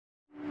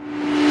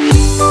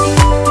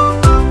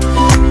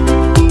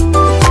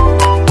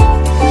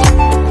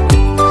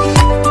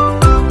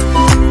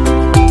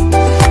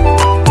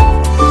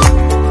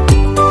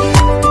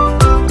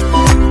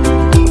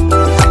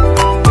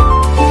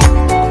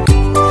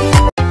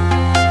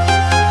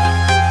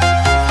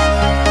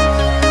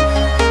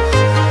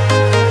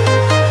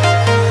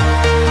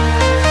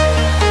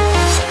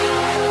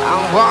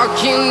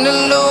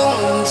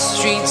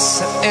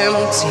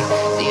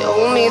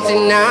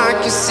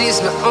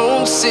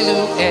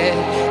silhouette.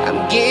 I'm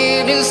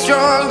getting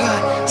stronger,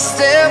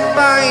 step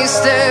by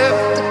step.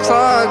 The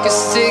clock is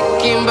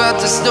ticking, but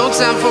there's no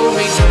time for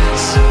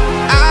regrets.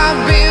 I've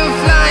been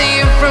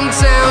flying from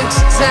town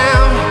to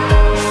town,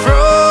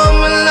 from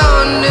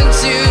London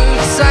to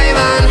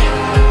Taiwan.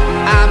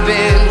 I've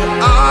been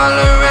all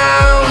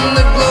around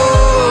the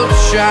globe,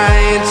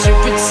 trying to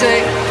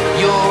protect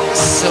your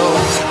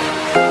soul.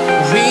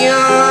 We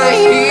are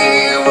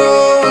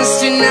heroes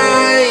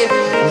tonight.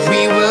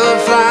 We will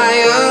fly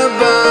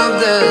above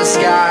the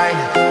sky.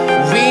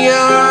 We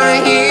are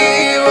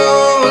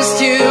heroes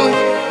tonight.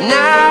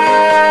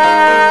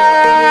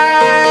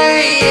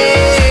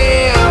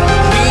 Yeah.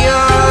 We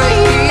are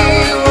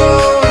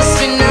heroes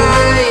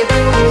tonight.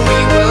 We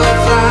will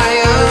fly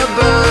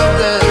above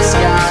the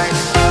sky.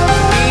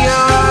 We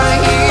are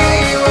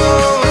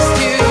heroes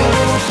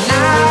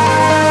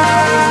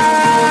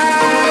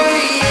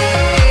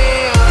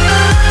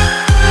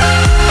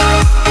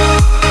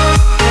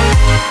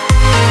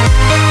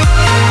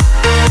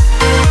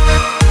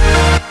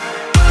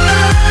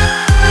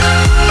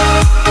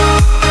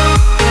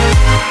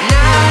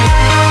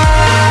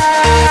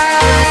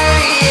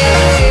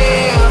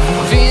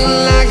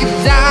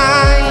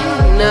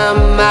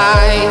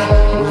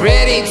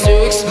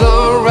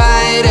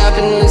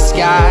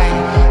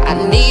I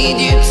need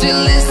you to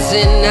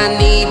listen, I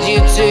need you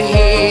to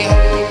hear,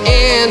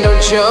 and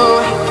don't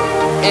show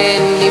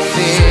any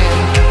fear.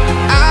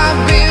 I've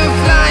been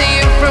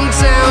flying from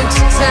town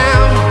to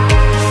town,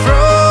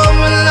 from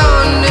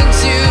London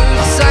to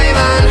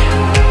Taiwan.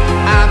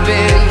 I've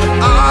been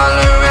all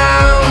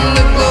around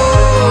the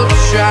globe,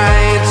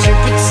 trying to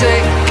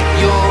protect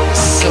your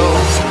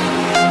soul.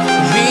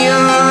 We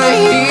are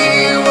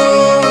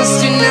heroes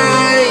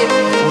tonight.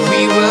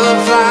 We will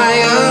fly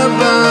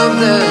above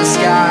the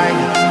sky.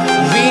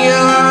 We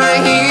are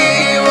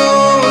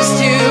heroes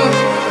tonight.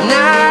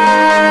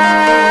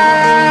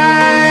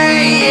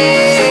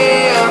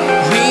 Yeah.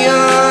 We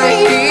are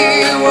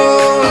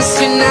heroes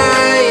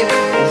tonight.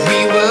 We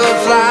will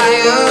fly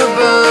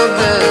above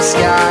the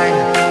sky.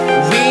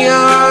 We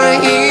are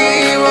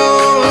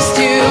heroes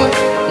tonight.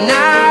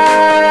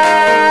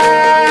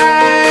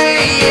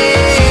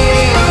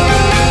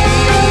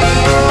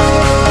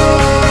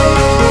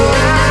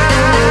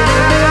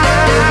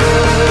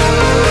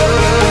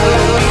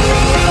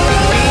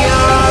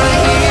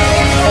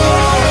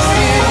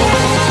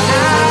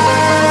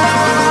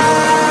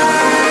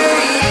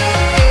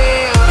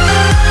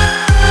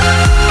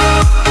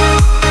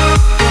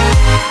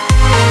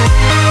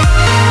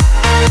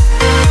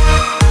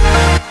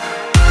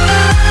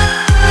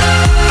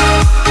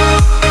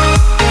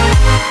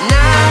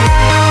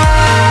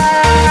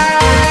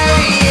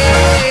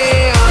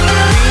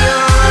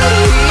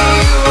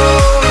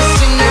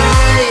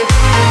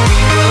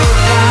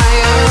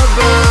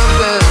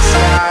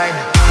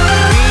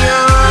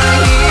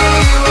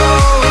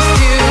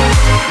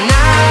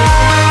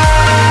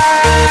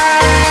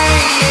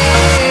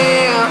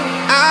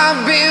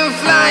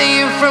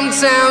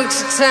 Town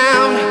to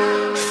town,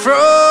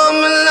 from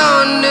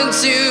London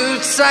to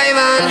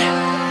Taiwan.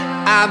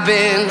 I've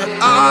been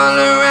all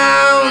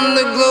around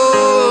the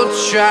globe,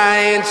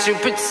 trying to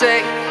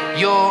protect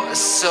your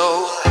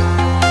soul.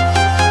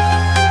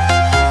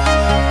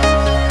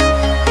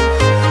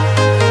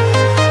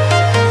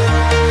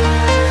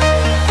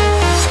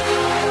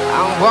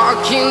 I'm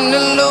walking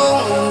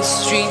alone, the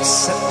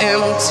streets are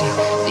empty.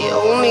 The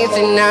only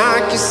thing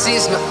I can see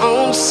is my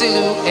own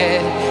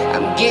silhouette.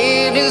 I'm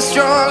getting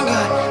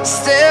stronger,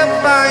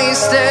 step by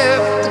step.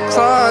 The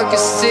clock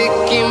is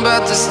ticking,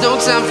 but there's no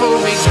time for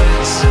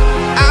regrets.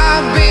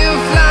 I've been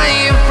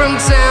flying from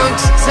town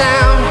to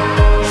town,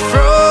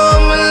 from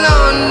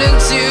London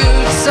to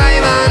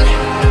Taiwan.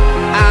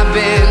 I've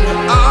been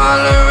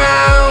all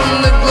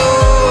around the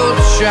globe,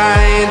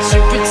 trying to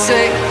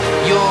protect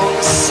your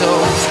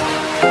soul.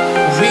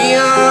 We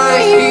are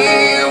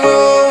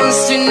heroes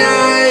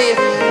tonight.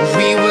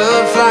 We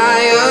will fly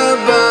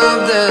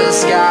above the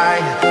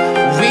sky.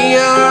 We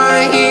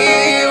are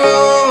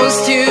heroes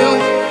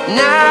tonight.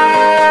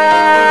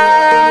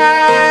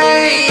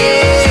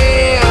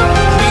 Yeah.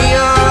 We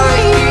are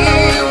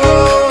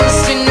heroes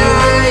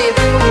tonight.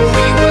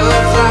 We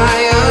will fly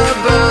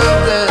above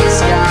the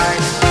sky.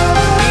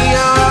 We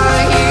are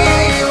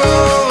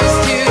heroes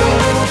tonight.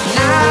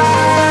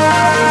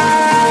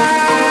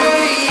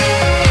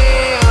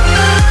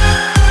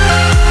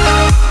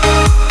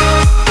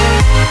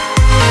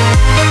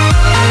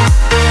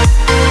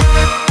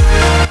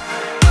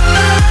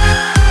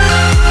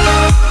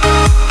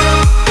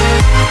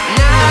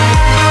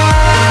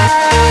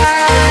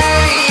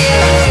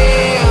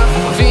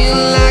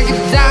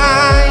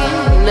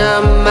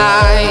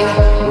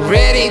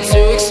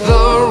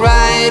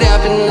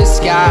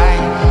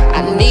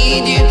 I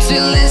need you to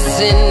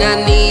listen, I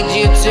need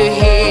you to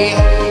hear,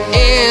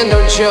 and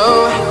don't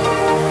show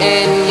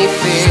any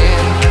fear.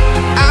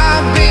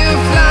 I've been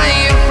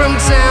flying from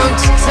town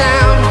to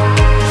town,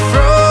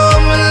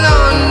 from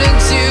London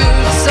to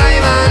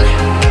Taiwan.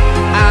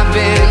 I've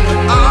been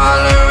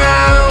all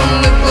around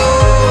the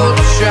globe,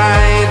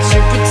 trying to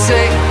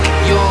protect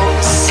your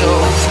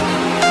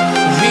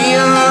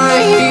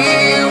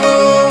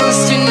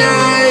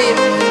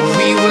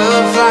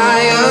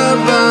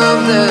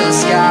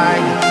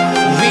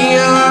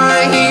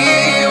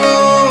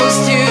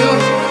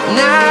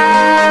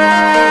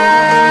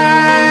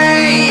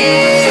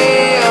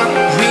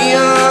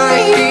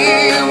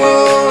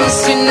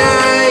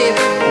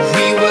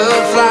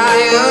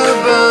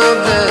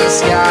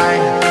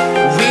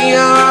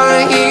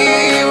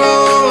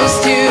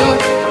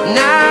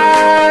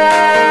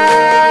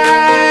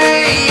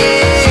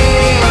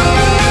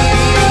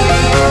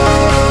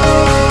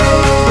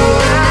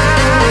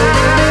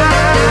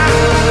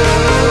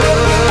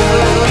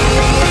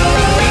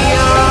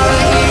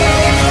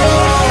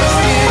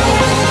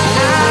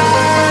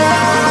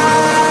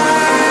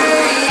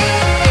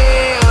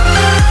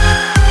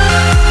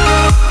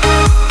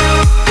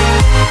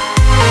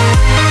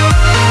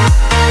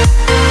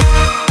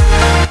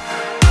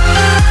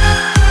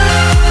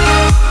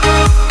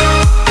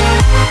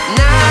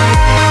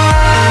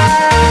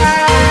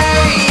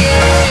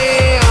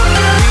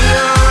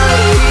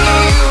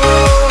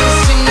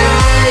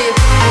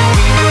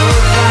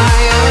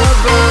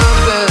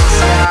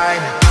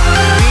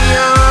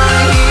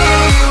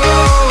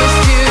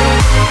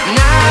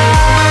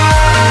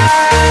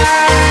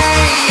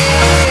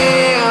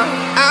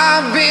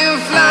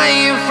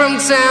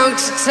town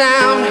to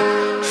town,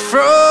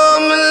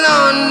 from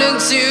London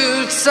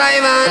to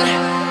Taiwan.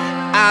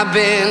 I've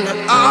been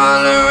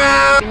all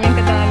around.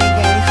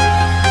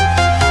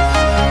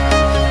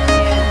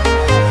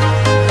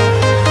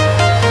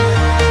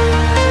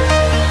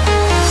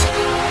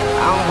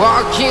 I'm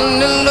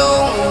walking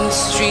alone, the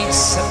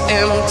streets are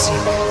empty.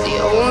 The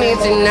only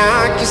thing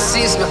I can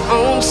see is my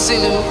own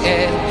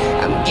silhouette.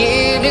 I'm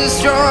getting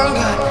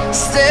stronger,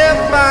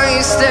 step by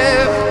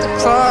step. The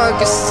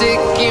clock is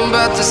ticking,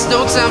 but there's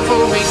no time for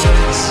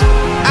regrets.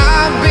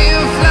 I've been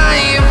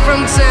flying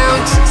from town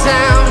to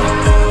town,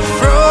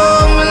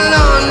 from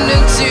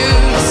London to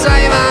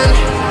Taiwan.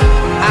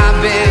 I've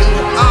been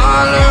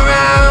all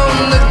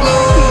around the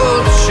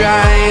globe,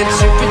 trying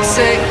to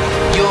protect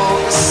your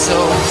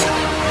soul.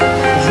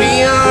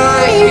 We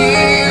are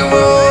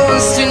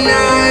heroes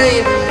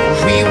tonight.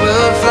 We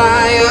will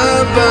fly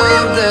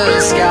above the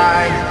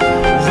sky.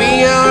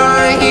 We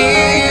are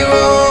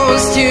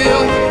heroes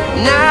tonight.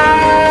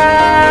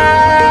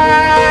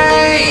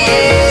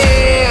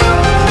 Yeah.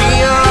 We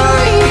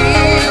are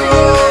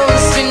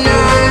heroes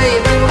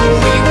tonight.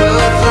 We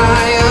will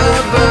fly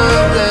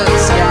above the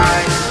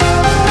sky.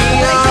 We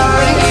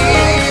are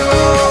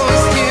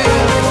heroes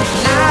tonight.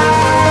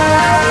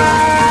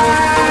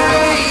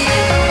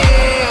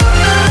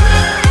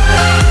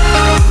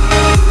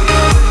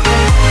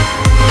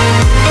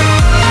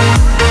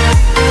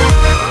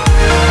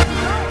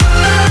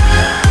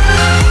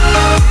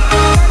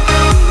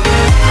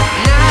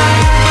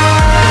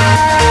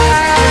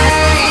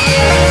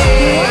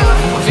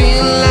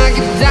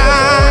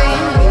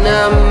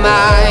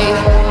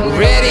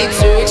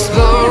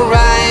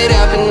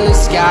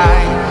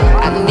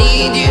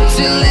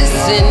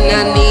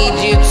 I need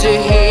you to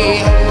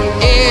hear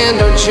and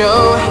don't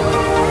show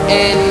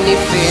any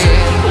fear.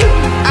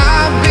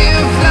 I've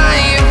been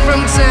flying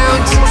from town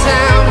to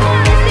town,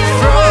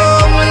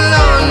 from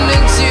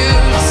London to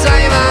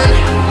Taiwan.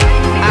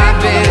 I've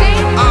been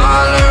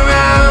all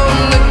around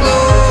the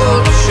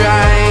globe,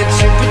 trying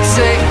to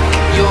protect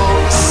your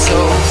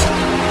soul.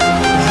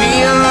 We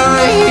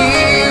are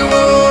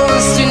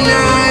heroes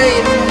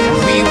tonight.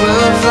 We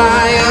will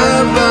fly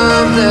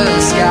above the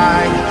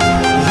sky.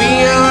 We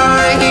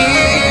are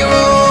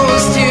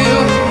heroes tonight.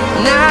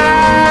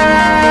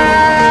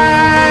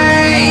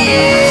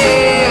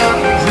 Yeah.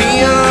 We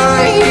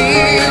are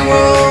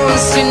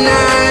heroes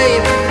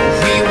tonight.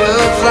 We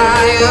will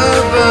fly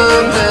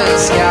above the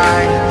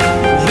sky.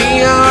 We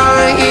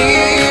are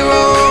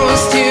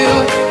heroes tonight.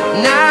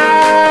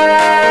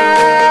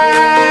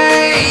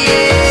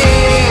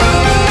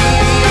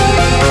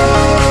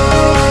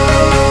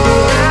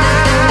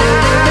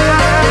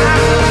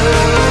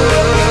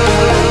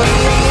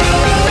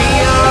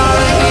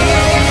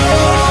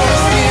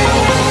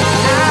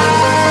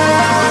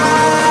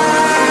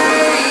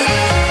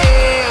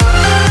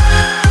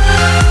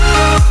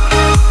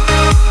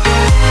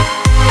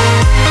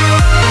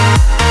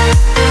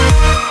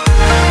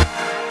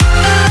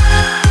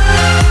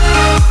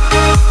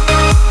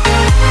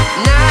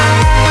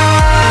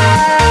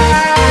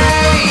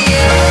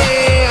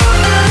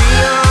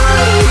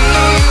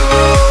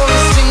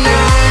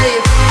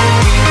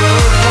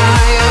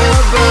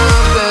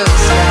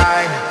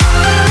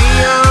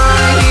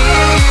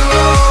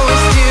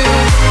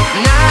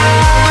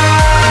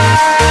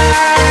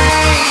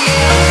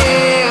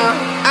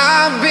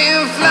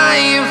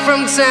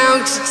 From town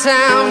to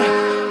town,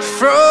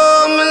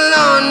 from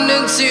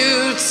London to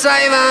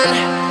Taiwan.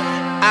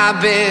 I've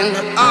been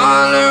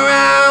all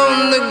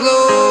around the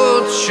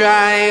globe,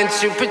 trying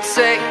to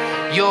protect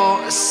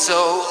your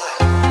soul.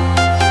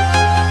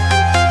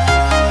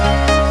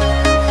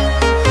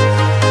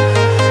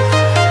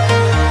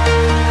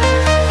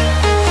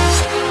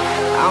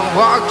 I'm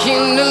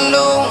walking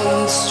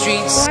alone, the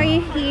streets. Why are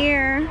you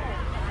here?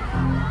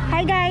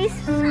 Hi guys.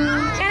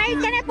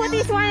 Can I put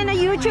this one in a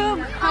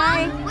YouTube?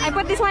 Hi. I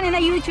put this one in a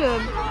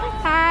YouTube.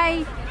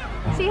 Hi.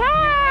 Say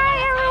hi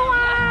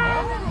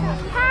everyone.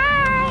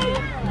 Hi.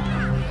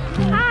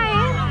 Hi.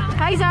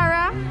 Hi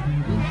Zara.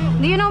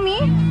 Do you know me?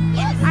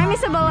 Yes. I'm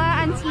Isabella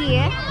Auntie.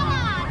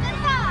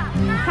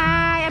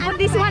 Hi. I put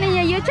this one in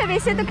your YouTube.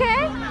 Is it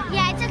okay?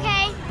 Yeah, it's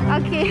okay.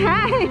 Okay.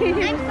 Hi.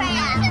 I'm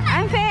Freya.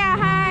 I'm Freya.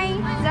 Hi.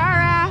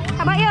 Zara.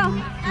 How about you?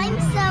 I'm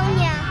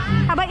Sonia.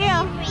 How about you?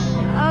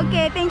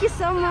 Okay, thank you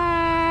so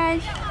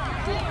much.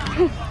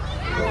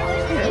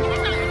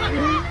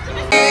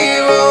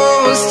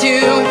 Heroes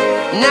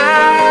tonight.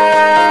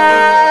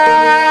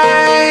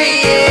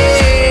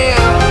 Yeah.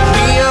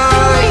 We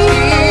are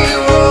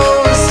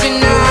heroes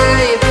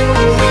tonight.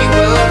 We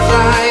will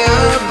fly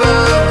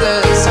above the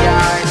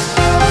sky.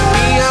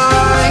 We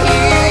are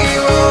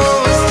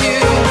heroes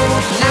tonight.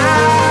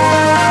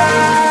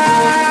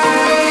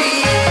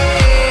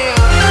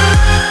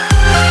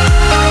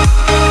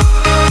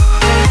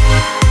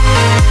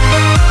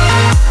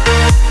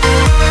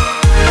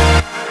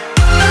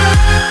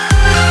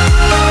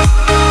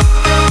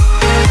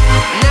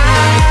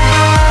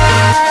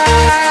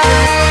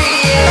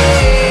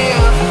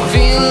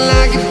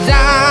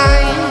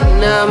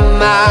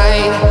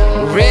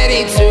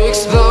 Ready to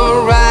explore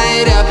right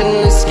light up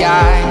in the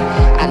sky.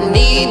 I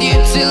need you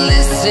to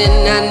listen,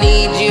 I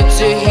need you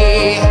to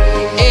hear,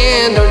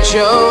 and don't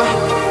show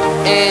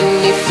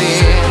any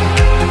fear.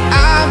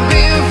 I've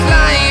been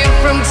flying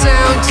from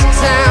town to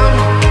town,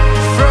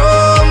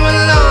 from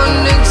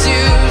London to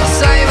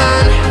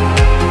Taiwan.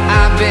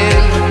 I've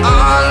been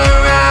all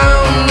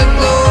around the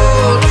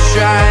globe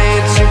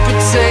trying to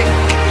protect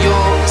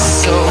your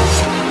soul.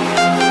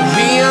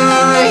 We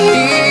are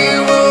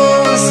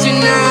heroes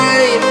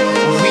tonight,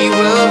 we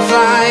will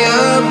fly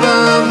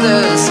above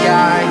the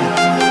sky.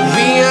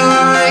 We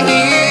are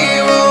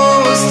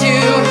heroes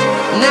tonight,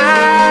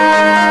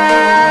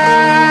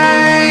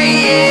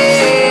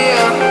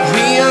 yeah.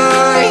 We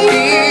are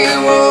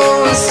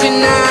heroes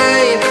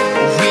tonight,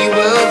 we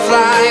will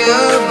fly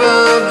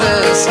above the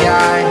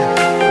sky.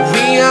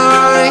 We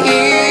are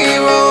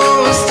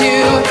heroes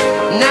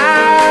tonight,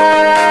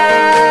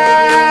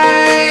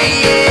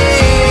 yeah.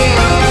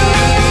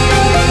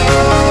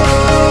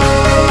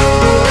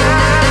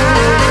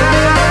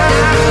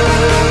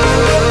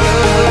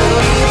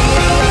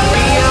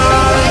 We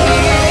are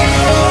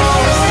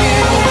heroes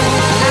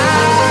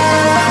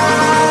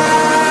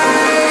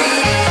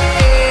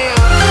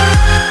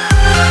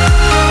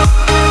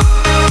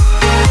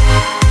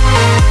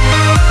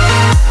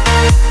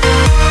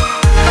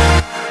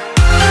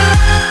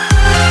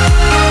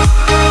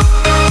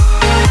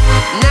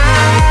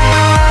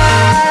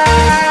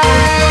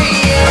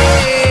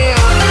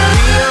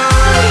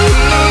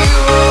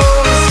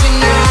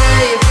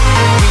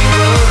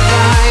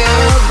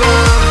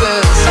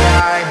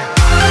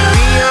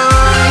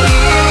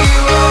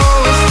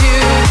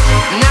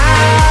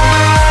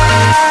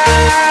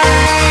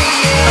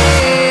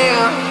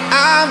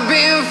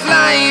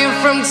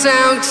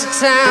town to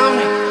town,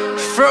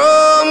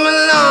 from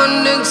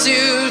London to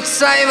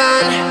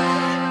Taiwan.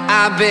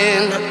 I've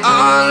been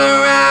all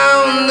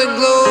around the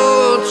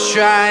globe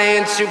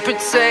trying to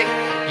protect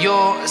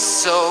your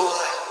soul.